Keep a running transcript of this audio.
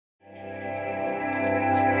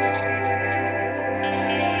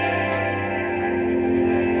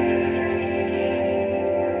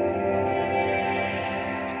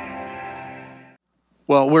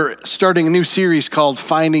Well, we're starting a new series called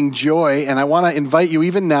Finding Joy, and I want to invite you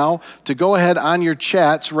even now to go ahead on your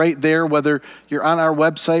chats right there, whether you're on our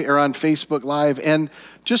website or on Facebook Live, and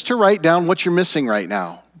just to write down what you're missing right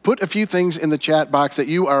now. Put a few things in the chat box that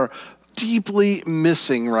you are deeply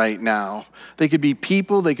missing right now. They could be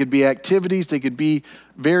people, they could be activities, they could be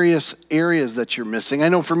various areas that you're missing. I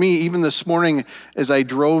know for me, even this morning as I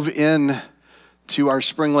drove in to our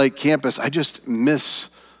Spring Lake campus, I just miss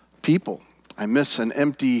people. I miss an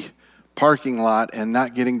empty parking lot and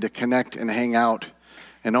not getting to connect and hang out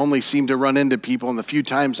and only seem to run into people. And the few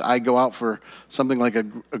times I go out for something like a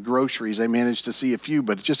groceries, I manage to see a few,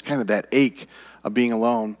 but it's just kind of that ache of being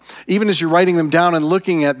alone. Even as you're writing them down and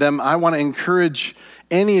looking at them, I want to encourage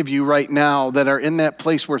any of you right now that are in that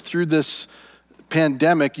place where through this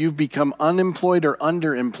pandemic, you've become unemployed or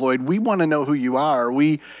underemployed. We want to know who you are.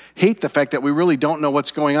 We hate the fact that we really don't know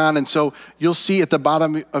what's going on. And so you'll see at the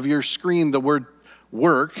bottom of your screen the word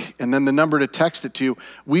work and then the number to text it to.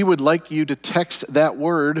 We would like you to text that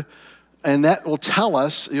word, and that will tell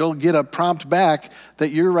us, you'll get a prompt back that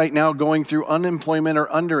you're right now going through unemployment or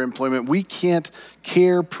underemployment. We can't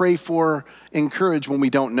care, pray for, encourage when we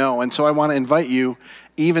don't know. And so I want to invite you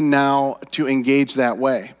even now to engage that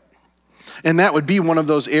way. And that would be one of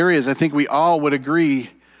those areas I think we all would agree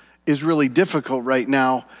is really difficult right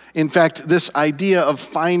now. In fact, this idea of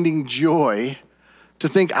finding joy, to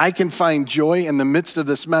think I can find joy in the midst of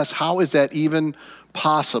this mess, how is that even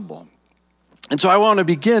possible? And so I want to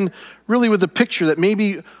begin really with a picture that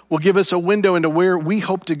maybe will give us a window into where we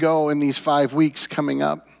hope to go in these 5 weeks coming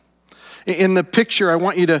up. In the picture, I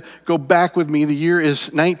want you to go back with me. The year is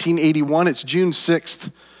 1981. It's June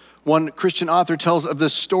 6th. One Christian author tells of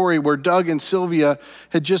this story where Doug and Sylvia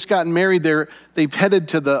had just gotten married. They've headed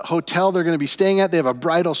to the hotel they're going to be staying at. They have a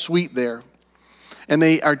bridal suite there. And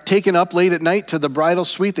they are taken up late at night to the bridal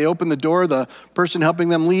suite. They open the door. The person helping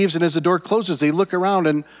them leaves. And as the door closes, they look around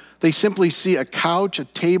and they simply see a couch, a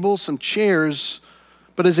table, some chairs.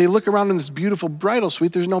 But as they look around in this beautiful bridal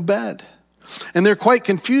suite, there's no bed. And they're quite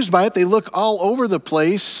confused by it. They look all over the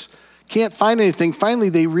place, can't find anything. Finally,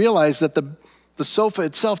 they realize that the sofa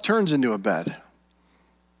itself turns into a bed.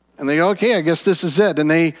 And they go, okay, I guess this is it. And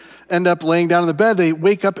they end up laying down in the bed. They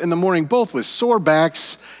wake up in the morning both with sore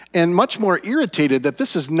backs and much more irritated that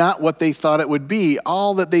this is not what they thought it would be,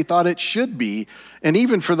 all that they thought it should be. And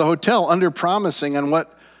even for the hotel, under-promising on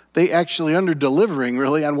what they actually under-delivering,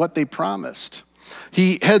 really, on what they promised.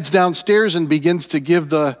 He heads downstairs and begins to give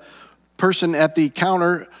the person at the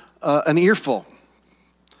counter an earful.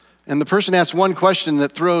 And the person asks one question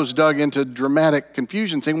that throws Doug into dramatic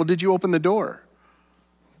confusion, saying, well, did you open the door?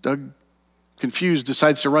 Doug, confused,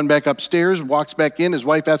 decides to run back upstairs, walks back in. His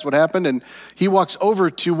wife asks what happened, and he walks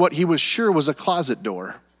over to what he was sure was a closet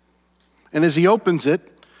door. And as he opens it,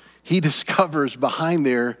 he discovers behind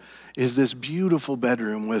there is this beautiful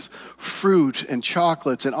bedroom with fruit and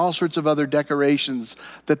chocolates and all sorts of other decorations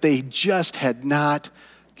that they just had not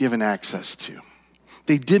given access to.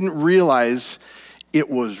 They didn't realize it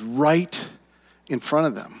was right in front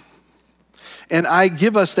of them. And I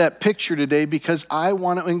give us that picture today because I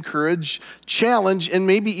want to encourage, challenge, and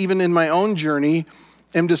maybe even in my own journey,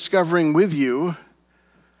 am discovering with you,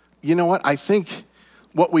 you know what? I think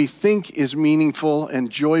what we think is meaningful and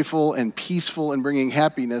joyful and peaceful and bringing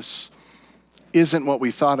happiness isn't what we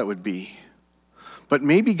thought it would be. But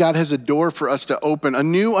maybe God has a door for us to open, a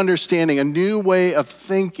new understanding, a new way of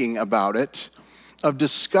thinking about it, of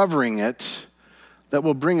discovering it, that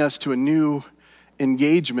will bring us to a new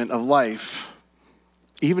engagement of life,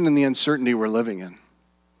 even in the uncertainty we're living in.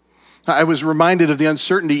 I was reminded of the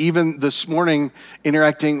uncertainty even this morning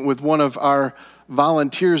interacting with one of our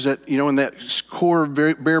volunteers that, in that core,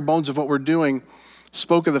 very bare bones of what we're doing,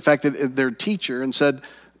 spoke of the fact that their teacher and said,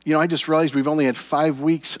 I just realized we've only had 5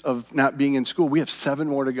 weeks of not being in school. We have 7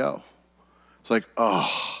 more to go. It's like,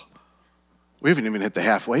 we haven't even hit the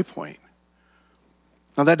halfway point.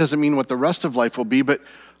 Now, that doesn't mean what the rest of life will be, but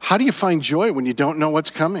how do you find joy when you don't know what's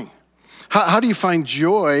coming? How do you find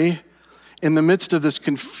joy in the midst of this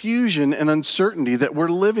confusion and uncertainty that we're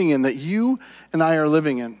living in, that you and I are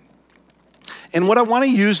living in? And what I want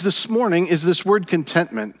to use this morning is this word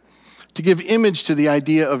contentment to give image to the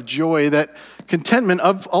idea of joy, that contentment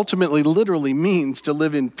ultimately literally means to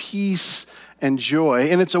live in peace and joy.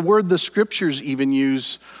 And it's a word the scriptures even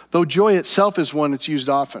use, though joy itself is one that's used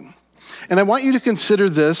often. And I want you to consider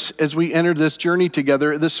this as we enter this journey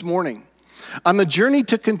together this morning. On the journey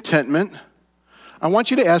to contentment, I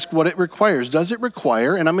want you to ask what it requires. Does it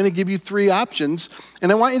require? And I'm going to give you 3 options,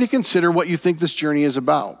 and I want you to consider what you think this journey is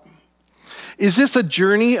about. Is this a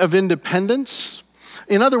journey of independence?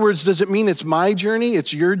 In other words, does it mean it's my journey,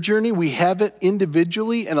 it's your journey, we have it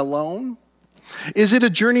individually and alone? Is it a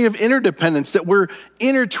journey of interdependence, that we're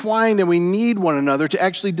intertwined and we need one another to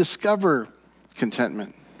actually discover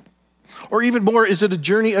contentment? Or even more, is it a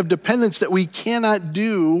journey of dependence that we cannot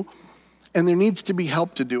do and there needs to be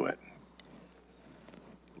help to do it?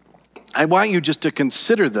 I want you just to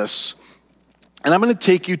consider this, and I'm going to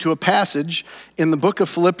take you to a passage in the book of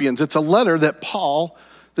Philippians. It's a letter that Paul,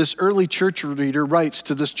 this early church leader, writes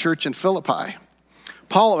to this church in Philippi.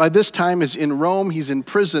 Paul, by this time, is in Rome. He's in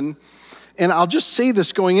prison. And I'll just say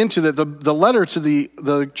this going into the letter to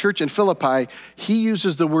the church in Philippi, he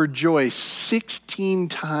uses the word joy 16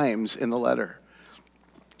 times in the letter.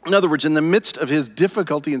 In other words, in the midst of his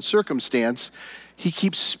difficulty and circumstance, he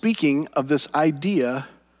keeps speaking of this idea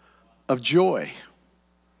of joy.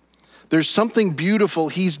 There's something beautiful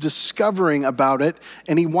he's discovering about it,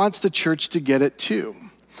 and he wants the church to get it too.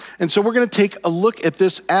 And so we're going to take a look at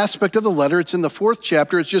this aspect of the letter. It's in the 4th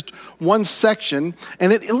chapter. It's just one section,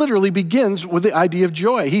 and it literally begins with the idea of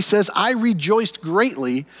joy. He says, I rejoiced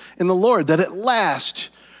greatly in the Lord that at last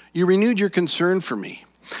you renewed your concern for me.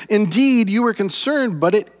 Indeed, you were concerned,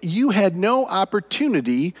 but you had no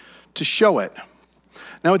opportunity to show it.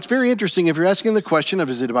 Now, it's very interesting if you're asking the question of,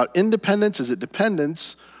 is it about independence, is it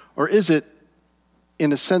dependence, or is it,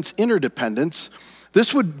 in a sense, interdependence?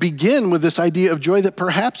 This would begin with this idea of joy that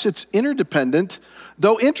perhaps it's interdependent,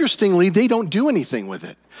 though interestingly, they don't do anything with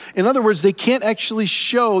it. In other words, they can't actually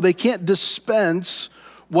show, they can't dispense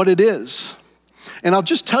what it is. And I'll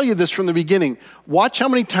just tell you this from the beginning. Watch how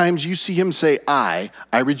many times you see him say, I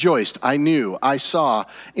rejoiced, I knew, I saw.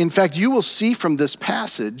 In fact, you will see from this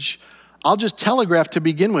passage, I'll just telegraph to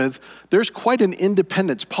begin with, there's quite an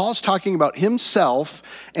independence. Paul's talking about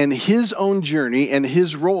himself and his own journey and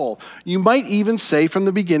his role. You might even say from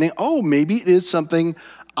the beginning, maybe it is something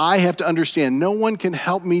I have to understand. No one can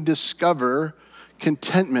help me discover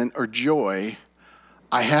contentment or joy.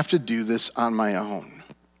 I have to do this on my own.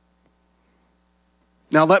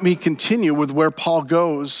 Now let me continue with where Paul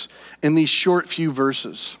goes in these short few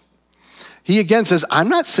verses. He again says, I'm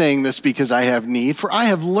not saying this because I have need, for I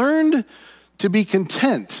have learned to be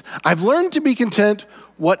content. I've learned to be content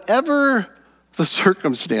whatever the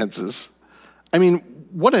circumstances. I mean,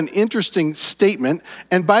 what an interesting statement.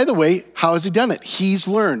 And by the way, how has he done it? He's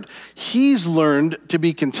learned. He's learned to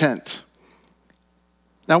be content.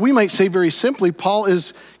 Now, we might say very simply, Paul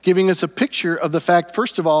is giving us a picture of the fact,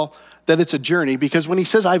 first of all, that it's a journey, because when he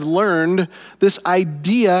says, I've learned, this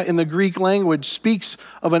idea in the Greek language speaks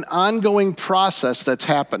of an ongoing process that's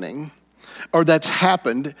happening, or that's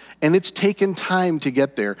happened, and it's taken time to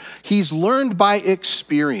get there. He's learned by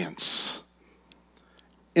experience.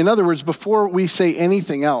 In other words, before we say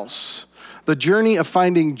anything else, the journey of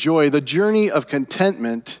finding joy, the journey of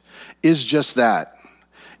contentment is just that.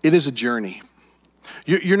 It is a journey.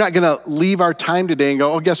 You're not going to leave our time today and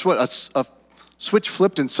go, guess what? A switch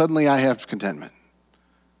flipped and suddenly I have contentment.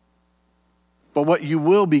 But what you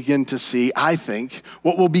will begin to see, I think,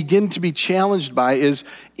 what we'll begin to be challenged by is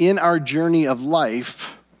in our journey of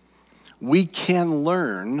life, we can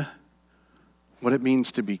learn what it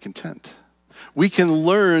means to be content. We can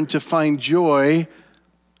learn to find joy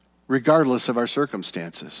regardless of our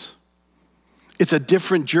circumstances. It's a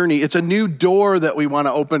different journey. It's a new door that we want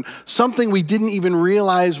to open, something we didn't even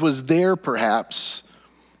realize was there perhaps.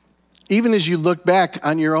 Even as you look back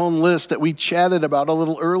on your own list that we chatted about a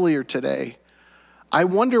little earlier today, I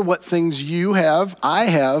wonder what things I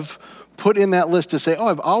have put in that list to say,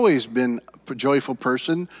 I've always been a joyful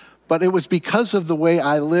person, but it was because of the way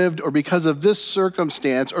I lived or because of this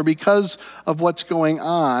circumstance or because of what's going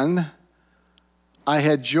on, I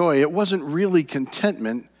had joy. It wasn't really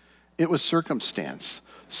contentment, it was circumstance.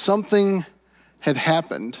 Something had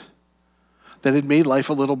happened that had made life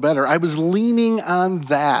a little better. I was leaning on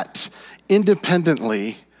that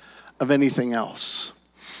independently of anything else.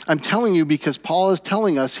 I'm telling you because Paul is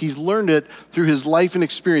telling us he's learned it through his life and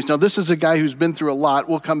experience. Now, this is a guy who's been through a lot.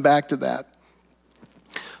 We'll come back to that.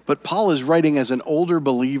 But Paul is writing as an older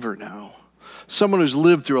believer now, someone who's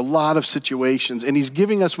lived through a lot of situations, and he's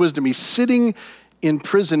giving us wisdom. He's sitting in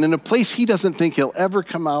prison in a place he doesn't think he'll ever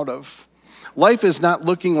come out of. Life is not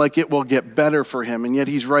looking like it will get better for him, and yet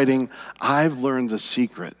he's writing, I've learned the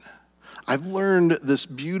secret. I've learned this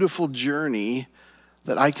beautiful journey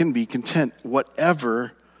that I can be content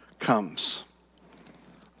whatever comes.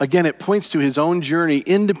 Again, it points to his own journey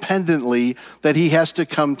independently that he has to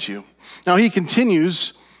come to. Now, he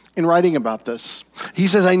continues in writing about this. He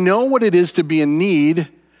says, I know what it is to be in need,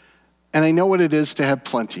 and I know what it is to have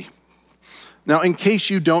plenty. Now, in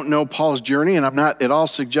case you don't know Paul's journey, and I'm not at all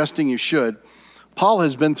suggesting you should, Paul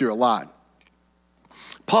has been through a lot.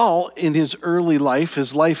 Paul, in his early life,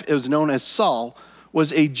 his life is known as Saul,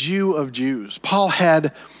 was a Jew of Jews. Paul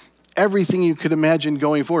had everything you could imagine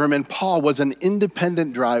going for him, and Paul was an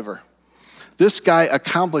independent driver. This guy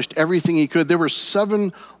accomplished everything he could. There were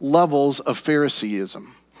 7 levels of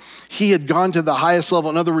Phariseeism. He had gone to the highest level.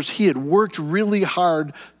 In other words, he had worked really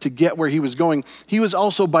hard to get where he was going. He was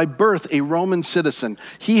also by birth a Roman citizen.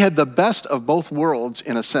 He had the best of both worlds,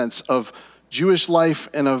 in a sense, of Jewish life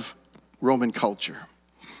and of Roman culture.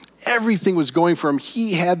 Everything was going for him.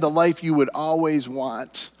 He had the life you would always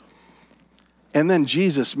want. And then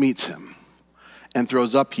Jesus meets him and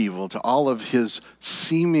throws upheaval to all of his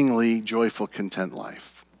seemingly joyful, content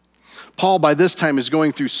life. Paul, by this time, is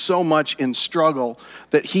going through so much in struggle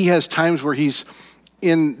that he has times where he's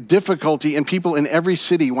in difficulty and people in every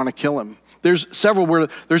city want to kill him. There's several where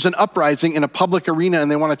there's an uprising in a public arena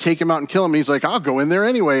and they want to take him out and kill him. And he's like, I'll go in there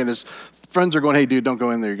anyway. And his friends are going, hey, dude, don't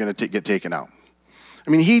go in there. You're going to get taken out. I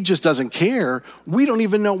mean, he just doesn't care. We don't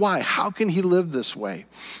even know why. How can he live this way?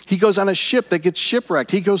 He goes on a ship that gets shipwrecked.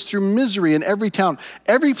 He goes through misery in every town.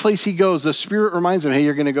 Every place he goes, the Spirit reminds him, hey,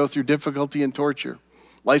 you're going to go through difficulty and torture.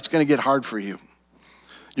 Life's going to get hard for you.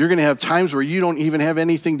 You're going to have times where you don't even have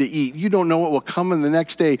anything to eat. You don't know what will come in the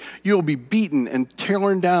next day. You'll be beaten and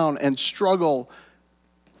torn down and struggle.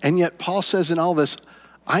 And yet Paul says in all this,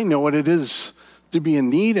 I know what it is to be in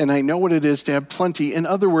need, and I know what it is to have plenty. In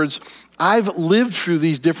other words, I've lived through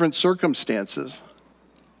these different circumstances.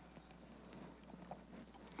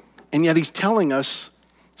 And yet he's telling us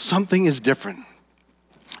something is different.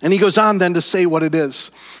 And he goes on then to say what it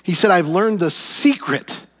is. He said, I've learned the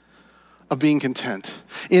secret of being content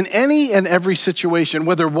in any and every situation,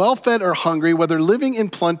 whether well-fed or hungry, whether living in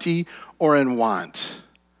plenty or in want.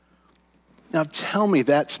 Now tell me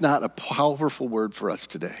that's not a powerful word for us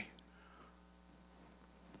today.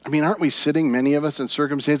 I mean, aren't we sitting, many of us, in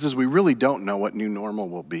circumstances we really don't know what new normal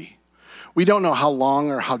will be? We don't know how long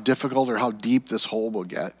or how difficult or how deep this hole will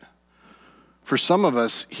get. For some of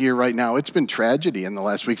us here right now, it's been tragedy in the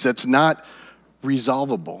last weeks that's not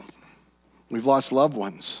resolvable. We've lost loved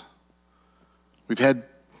ones. We've had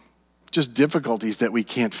just difficulties that we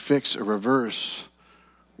can't fix or reverse.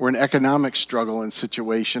 We're in economic struggle and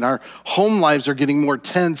situation. Our home lives are getting more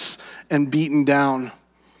tense and beaten down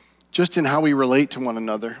just in how we relate to one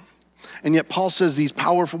another. And yet Paul says these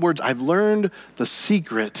powerful words, I've learned the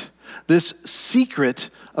secret, this secret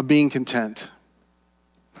of being content.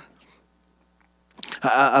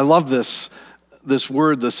 I love this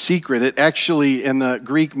word, the secret. It actually in the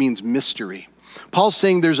Greek means mystery. Paul's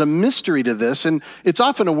saying there's a mystery to this, and it's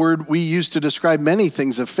often a word we use to describe many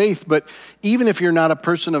things of faith, but even if you're not a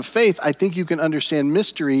person of faith, I think you can understand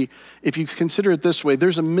mystery if you consider it this way.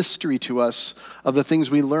 There's a mystery to us of the things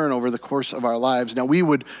we learn over the course of our lives. Now, we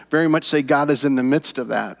would very much say God is in the midst of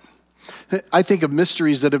that. I think of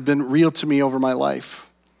mysteries that have been real to me over my life.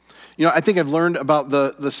 You know, I think I've learned about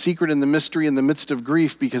the secret and the mystery in the midst of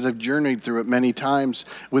grief because I've journeyed through it many times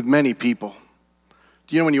with many people.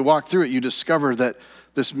 You know, when you walk through it, you discover that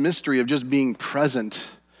this mystery of just being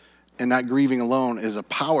present and not grieving alone is a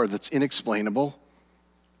power that's inexplainable.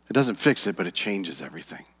 It doesn't fix it, but it changes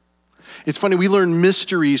everything. It's funny, we learn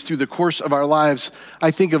mysteries through the course of our lives.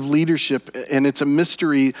 I think of leadership, and it's a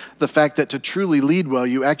mystery, the fact that to truly lead well,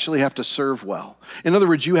 you actually have to serve well. In other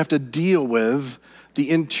words, you have to deal with the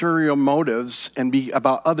interior motives and be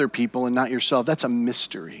about other people and not yourself. That's a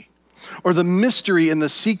mystery. Or the mystery and the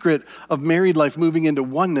secret of married life moving into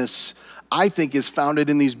oneness, I think, is founded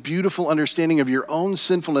in these beautiful understanding of your own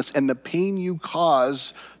sinfulness and the pain you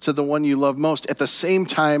cause to the one you love most. At the same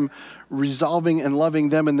time, resolving and loving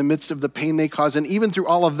them in the midst of the pain they cause. And even through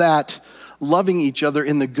all of that, loving each other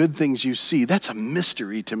in the good things you see. That's a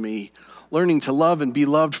mystery to me. Learning to love and be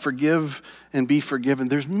loved, forgive and be forgiven.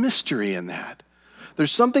 There's mystery in that.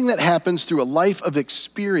 There's something that happens through a life of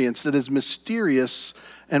experience that is mysterious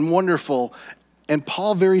and wonderful. And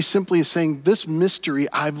Paul very simply is saying, this mystery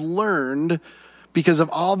I've learned because of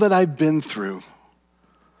all that I've been through.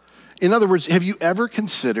 In other words, have you ever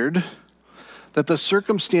considered that the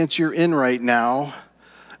circumstance you're in right now,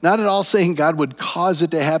 not at all saying God would cause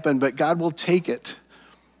it to happen, but God will take it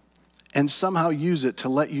and somehow use it to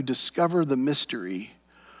let you discover the mystery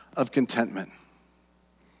of contentment?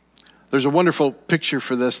 There's a wonderful picture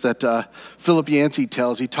for this that Philip Yancey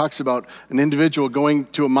tells. He talks about an individual going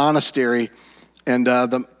to a monastery, and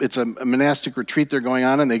it's a monastic retreat they're going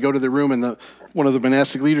on, and they go to the room, and one of the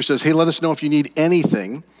monastic leaders says, hey, let us know if you need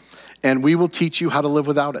anything, and we will teach you how to live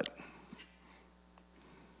without it.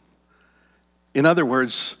 In other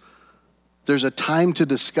words, there's a time to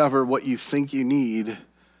discover what you think you need,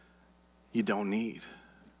 you don't need.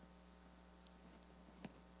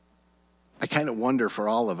 I kind of wonder for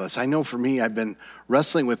all of us. I know for me, I've been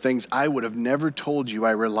wrestling with things I would have never told you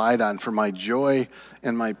I relied on for my joy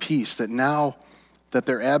and my peace, that now that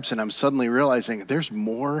they're absent, I'm suddenly realizing there's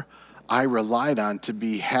more I relied on to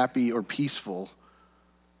be happy or peaceful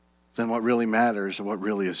than what really matters or what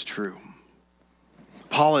really is true.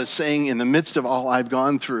 Paul is saying, in the midst of all I've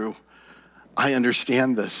gone through, I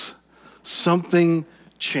understand this. Something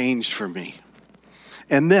changed for me.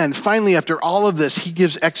 And then finally, after all of this, he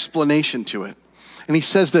gives explanation to it. And he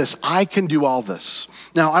says this, I can do all this.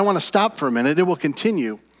 Now, I want to stop for a minute. It will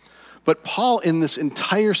continue. But Paul, in this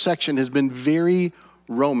entire section, has been very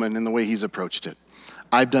Roman in the way he's approached it.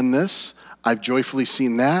 I've done this. I've joyfully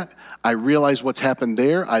seen that. I realize what's happened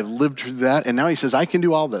there. I've lived through that. And now he says, I can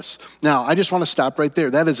do all this. Now, I just want to stop right there.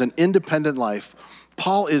 That is an independent life.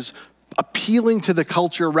 Paul is appealing to the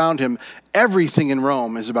culture around him. Everything in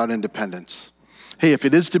Rome is about independence. Hey, if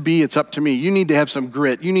it is to be, it's up to me. You need to have some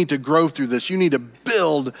grit. You need to grow through this. You need to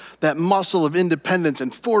build that muscle of independence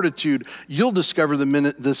and fortitude. You'll discover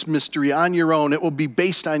this mystery on your own. It will be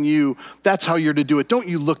based on you. That's how you're to do it. Don't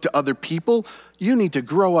you look to other people. You need to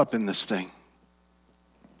grow up in this thing.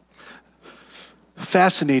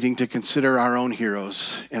 Fascinating to consider our own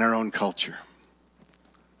heroes in our own culture.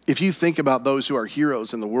 If you think about those who are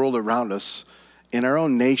heroes in the world around us, in our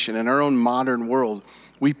own nation, in our own modern world,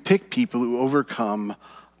 we pick people who overcome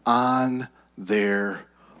on their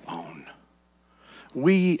own.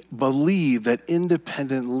 We believe that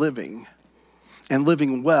independent living and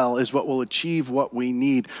living well is what will achieve what we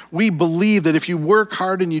need. We believe that if you work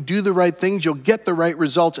hard and you do the right things, you'll get the right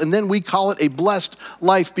results. And then we call it a blessed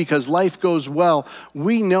life because life goes well.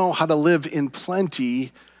 We know how to live in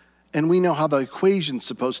plenty, and we know how the equation's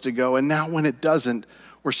supposed to go. And now when it doesn't,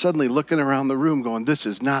 we're suddenly looking around the room going, this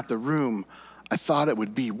is not the room I thought it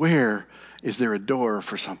would be. Where is there a door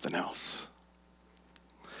for something else?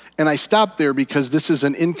 And I stop there because this is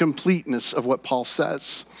an incompleteness of what Paul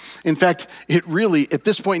says. In fact, it really, at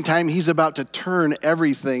this point in time, he's about to turn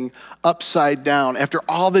everything upside down. After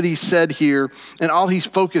all that he said here and all he's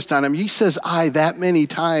focused on him, he says I that many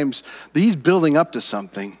times that he's building up to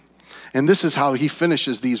something. And this is how he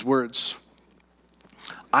finishes these words.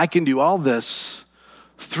 I can do all this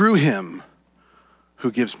through him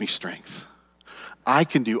who gives me strength. I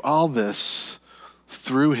can do all this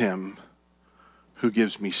through him who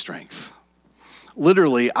gives me strength.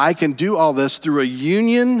 Literally, I can do all this through a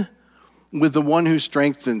union with the one who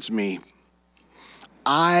strengthens me.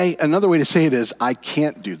 Another way to say it is, I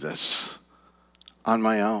can't do this on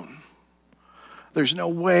my own. There's no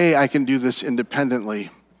way I can do this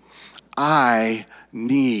independently. I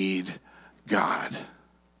need God.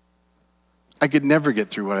 I could never get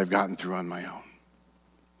through what I've gotten through on my own.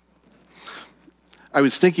 I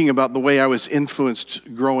was thinking about the way I was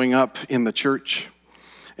influenced growing up in the church.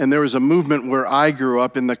 And there was a movement where I grew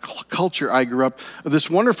up, in the culture I grew up, this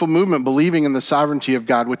wonderful movement believing in the sovereignty of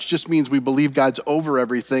God, which just means we believe God's over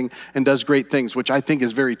everything and does great things, which I think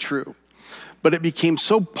is very true. But it became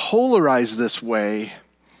so polarized this way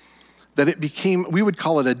that it became, we would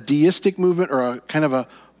call it a deistic movement or a kind of a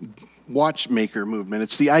watchmaker movement.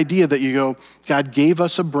 It's the idea that you go, God gave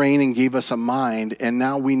us a brain and gave us a mind, and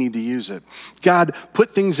now we need to use it. God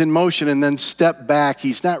put things in motion and then stepped back.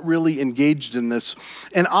 He's not really engaged in this.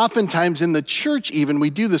 And oftentimes in the church even, we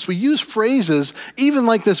do this. We use phrases, even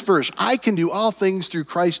like this verse, I can do all things through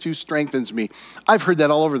Christ who strengthens me. I've heard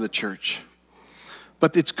that all over the church.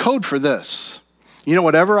 But it's code for this. You know,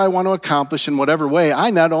 whatever I want to accomplish in whatever way,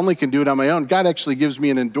 I not only can do it on my own, God actually gives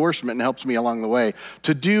me an endorsement and helps me along the way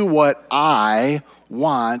to do what I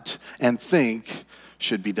want and think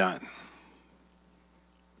should be done.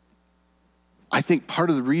 I think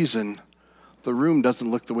part of the reason the room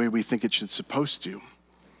doesn't look the way we think it should supposed to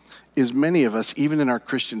is many of us, even in our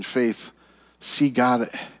Christian faith, see God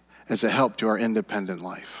as a help to our independent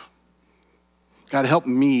life. God, help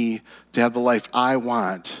me to have the life I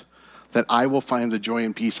want, that I will find the joy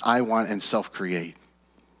and peace I want and self-create.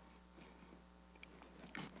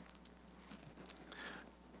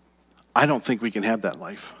 I don't think we can have that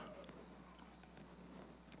life.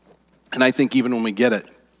 And I think even when we get it,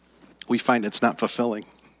 we find it's not fulfilling.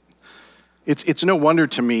 It's no wonder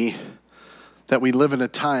to me that we live in a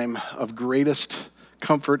time of greatest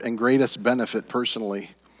comfort and greatest benefit personally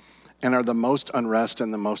and are the most unrest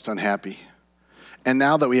and the most unhappy. And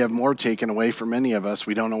now that we have more taken away from many of us,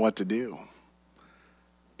 we don't know what to do.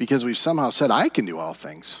 Because we've somehow said, I can do all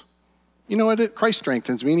things. You know what? Christ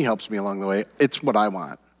strengthens me and he helps me along the way. It's what I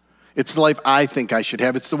want. It's the life I think I should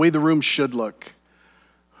have. It's the way the room should look.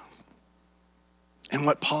 And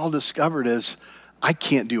what Paul discovered is, I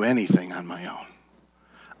can't do anything on my own.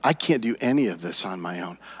 I can't do any of this on my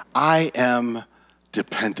own. I am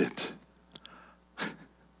dependent.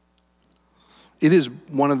 It is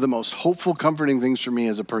one of the most hopeful, comforting things for me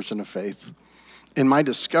as a person of faith. In my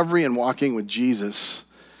discovery and walking with Jesus,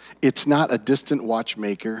 it's not a distant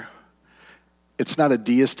watchmaker. It's not a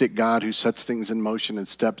deistic God who sets things in motion and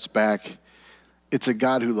steps back. It's a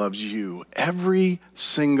God who loves you, every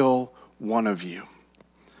single one of you,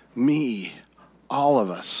 me, all of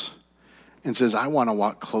us, and says, I want to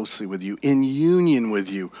walk closely with you, in union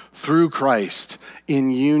with you, through Christ,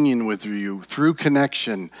 in union with you, through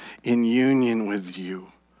connection, in union with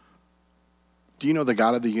you. Do you know the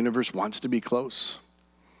God of the universe wants to be close?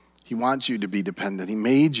 He wants you to be dependent. He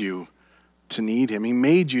made you to need him. He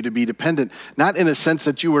made you to be dependent, not in a sense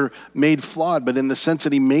that you were made flawed, but in the sense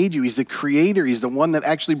that he made you. He's the creator. He's the one that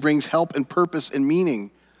actually brings help and purpose and meaning.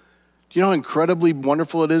 Do you know how incredibly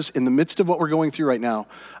wonderful it is in the midst of what we're going through right now?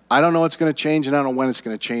 I don't know what's going to change, and I don't know when it's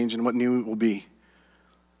going to change and what new it will be.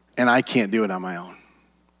 And I can't do it on my own.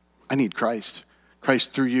 I need Christ.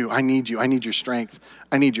 Christ through you. I need you. I need your strength.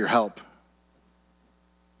 I need your help.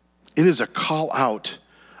 It is a call out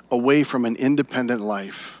away from an independent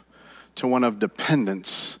life to one of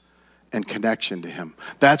dependence and connection to him.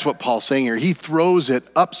 That's what Paul's saying here. He throws it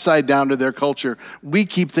upside down to their culture. We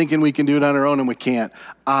keep thinking we can do it on our own, and we can't.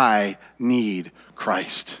 I need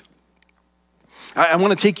Christ. I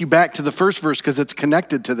want to take you back to the first verse because it's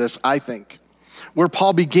connected to this, I think. Where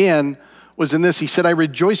Paul began was in this. He said, I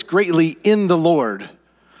rejoice greatly in the Lord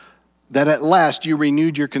that at last you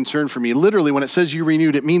renewed your concern for me. Literally, when it says you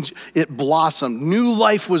renewed, it means it blossomed. New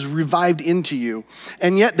life was revived into you.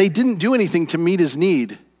 And yet they didn't do anything to meet his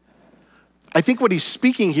need. I think what he's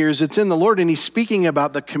speaking here is it's in the Lord, and he's speaking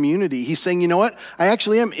about the community. He's saying, you know what? I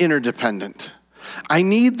actually am interdependent. I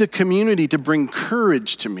need the community to bring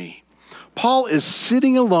courage to me. Paul is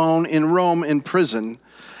sitting alone in Rome in prison,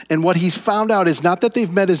 and what he's found out is not that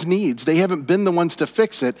they've met his needs. They haven't been the ones to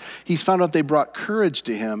fix it. He's found out they brought courage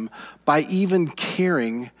to him by even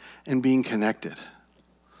caring and being connected.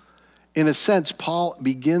 In a sense, Paul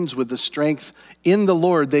begins with the strength in the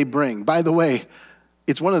Lord they bring. By the way,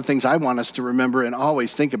 it's one of the things I want us to remember and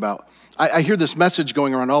always think about. I hear this message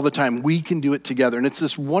going around all the time, we can do it together. And it's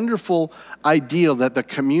this wonderful ideal that the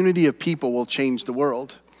community of people will change the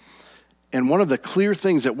world. And one of the clear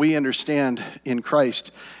things that we understand in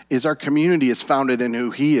Christ is our community is founded in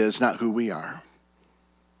who he is, not who we are.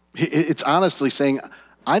 It's honestly saying,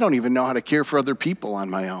 I don't even know how to care for other people on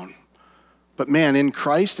my own. But man, in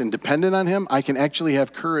Christ and dependent on him, I can actually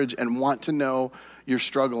have courage and want to know your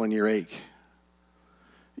struggle and your ache.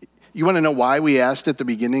 You want to know why we asked at the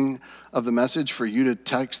beginning of the message for you to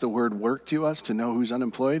text the word work to us to know who's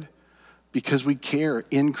unemployed? Because we care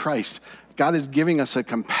in Christ. God is giving us a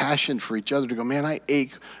compassion for each other to go, man, I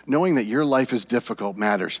ache. Knowing that your life is difficult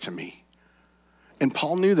matters to me. And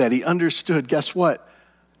Paul knew that. He understood, guess what?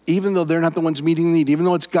 Even though they're not the ones meeting the need, even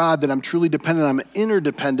though it's God that I'm truly dependent on, I'm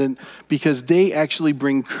interdependent because they actually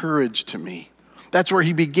bring courage to me. That's where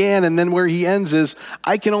he began, and then where he ends is,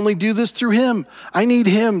 I can only do this through him. I need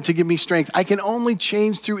him to give me strength. I can only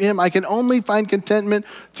change through him. I can only find contentment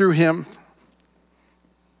through him.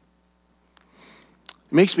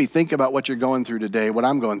 It makes me think about what you're going through today, what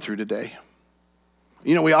I'm going through today.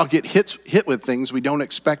 You know, we all get hit with things we don't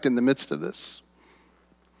expect in the midst of this.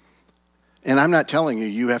 And I'm not telling you,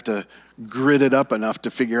 you have to grit it up enough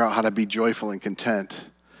to figure out how to be joyful and content.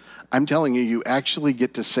 I'm telling you, you actually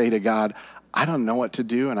get to say to God, I don't know what to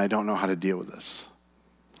do and I don't know how to deal with this.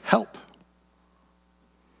 Help.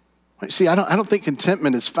 See, I don't think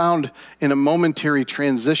contentment is found in a momentary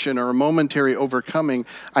transition or a momentary overcoming.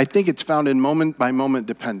 I think it's found in moment-by-moment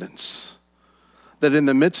dependence. That in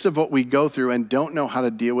the midst of what we go through and don't know how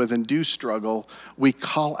to deal with and do struggle, we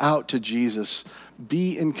call out to Jesus,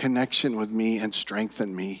 be in connection with me and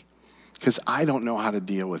strengthen me because I don't know how to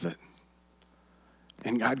deal with it.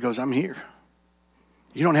 And God goes, I'm here.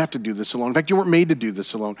 You don't have to do this alone. In fact, you weren't made to do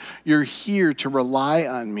this alone. You're here to rely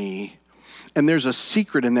on me. And there's a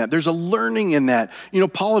secret in that. There's a learning in that. You know,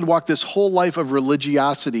 Paul had walked this whole life of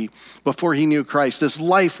religiosity before he knew Christ. This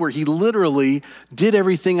life where he literally did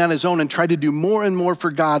everything on his own and tried to do more and more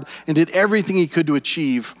for God and did everything he could to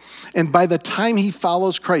achieve. And by the time he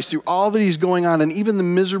follows Christ, through all that he's going on and even the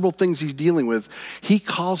miserable things he's dealing with, he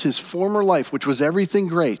calls his former life, which was everything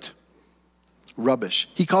great, rubbish.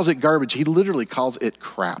 He calls it garbage. He literally calls it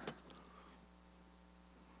crap.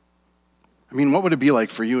 I mean, what would it be like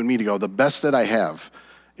for you and me to go, the best that I have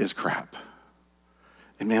is crap?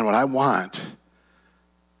 And man, what I want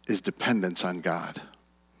is dependence on God.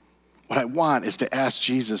 What I want is to ask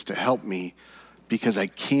Jesus to help me because I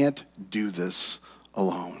can't do this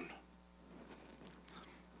alone.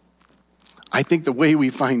 I think the way we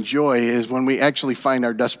find joy is when we actually find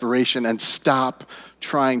our desperation and stop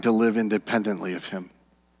trying to live independently of him.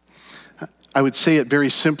 I would say it very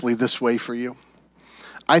simply this way for you.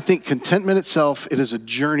 I think contentment itself, it is a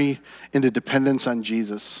journey into dependence on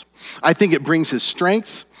Jesus. I think it brings his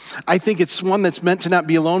strength. I think it's one that's meant to not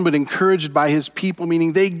be alone, but encouraged by his people,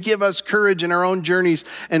 meaning they give us courage in our own journeys,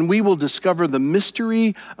 and we will discover the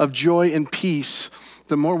mystery of joy and peace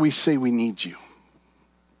the more we say we need you,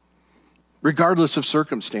 regardless of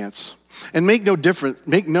circumstance. And make no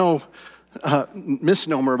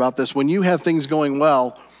misnomer about this. When you have things going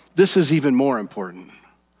well, this is even more important.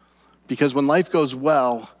 Because when life goes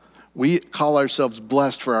well, we call ourselves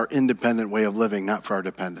blessed for our independent way of living, not for our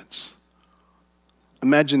dependence.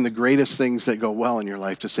 Imagine the greatest things that go well in your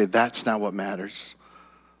life to say, that's not what matters.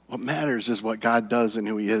 What matters is what God does and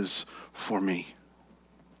who he is for me.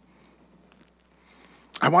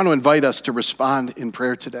 I want to invite us to respond in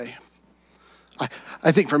prayer today.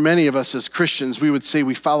 I think for many of us as Christians, we would say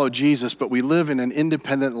we follow Jesus, but we live in an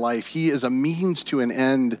independent life. He is a means to an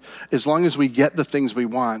end as long as we get the things we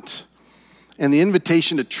want. And the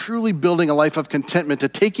invitation to truly building a life of contentment, to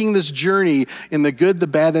taking this journey in the good, the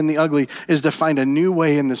bad, and the ugly, is to find a new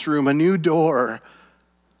way in this room, a new door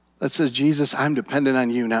that says, Jesus, I'm dependent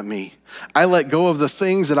on you, not me. I let go of the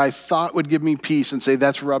things that I thought would give me peace and say,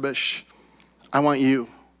 that's rubbish. I want you.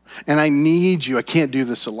 And I need you. I can't do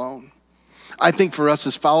this alone. I think for us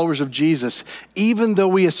as followers of Jesus, even though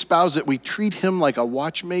we espouse it, we treat him like a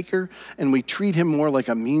watchmaker and we treat him more like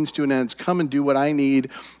a means to an end. Come and do what I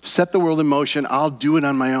need, set the world in motion. I'll do it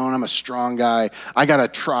on my own. I'm a strong guy. I got to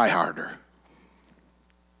try harder.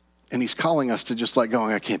 And he's calling us to just let go.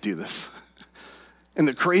 I can't do this. And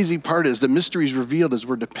the crazy part is the mystery is revealed as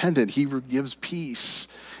we're dependent. He gives peace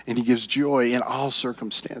and he gives joy in all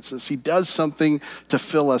circumstances. He does something to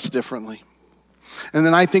fill us differently. And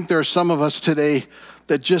then I think there are some of us today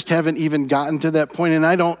that just haven't even gotten to that point. And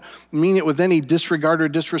I don't mean it with any disregard or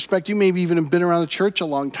disrespect. You maybe even have been around the church a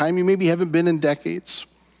long time. You maybe haven't been in decades.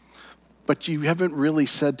 But you haven't really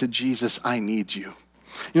said to Jesus, I need you.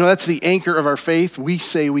 You know, that's the anchor of our faith. We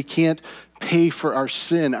say we can't pay for our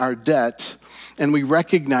sin, our debt. And we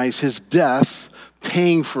recognize his death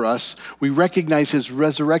paying for us. We recognize his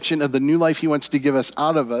resurrection of the new life he wants to give us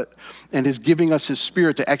out of it, and his giving us his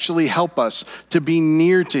spirit to actually help us to be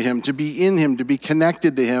near to him, to be in him, to be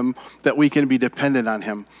connected to him, that we can be dependent on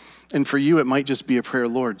him. And for you, it might just be a prayer,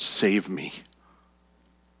 Lord, save me.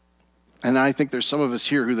 And I think there's some of us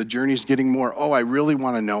here who the journey's getting more, I really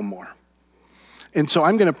want to know more. And so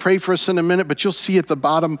I'm going to pray for us in a minute, but you'll see at the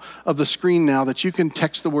bottom of the screen now that you can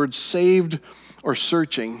text the word saved or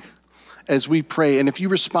searching as we pray. And if you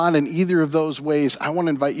respond in either of those ways, I want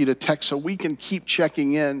to invite you to text so we can keep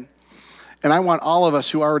checking in. And I want all of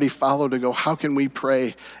us who already follow to go, how can we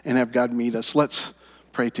pray and have God meet us? Let's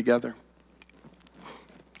pray together.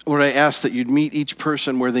 Lord, I ask that you'd meet each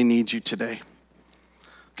person where they need you today.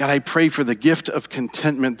 God, I pray for the gift of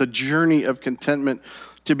contentment, the journey of contentment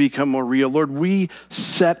to become more real. Lord, we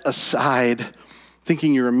set aside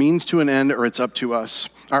thinking you're a means to an end or it's up to us,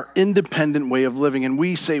 our independent way of living, and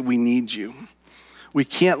we say we need you. We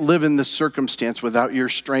can't live in this circumstance without your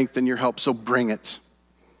strength and your help, so bring it.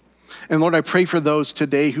 And Lord, I pray for those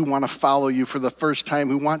today who want to follow you for the first time,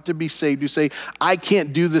 who want to be saved, who say, I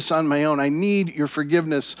can't do this on my own. I need your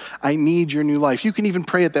forgiveness. I need your new life. You can even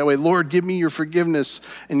pray it that way. Lord, give me your forgiveness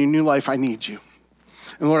and your new life. I need you.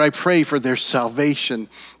 And Lord, I pray for their salvation.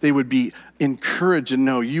 They would be encouraged and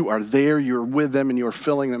know you are there, you're with them, and you're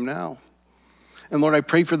filling them now. And Lord, I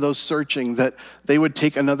pray for those searching that they would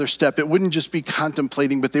take another step. It wouldn't just be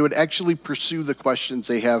contemplating, but they would actually pursue the questions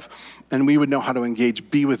they have, and we would know how to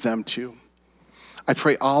engage, be with them too. I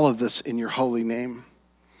pray all of this in your holy name.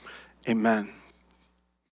 Amen.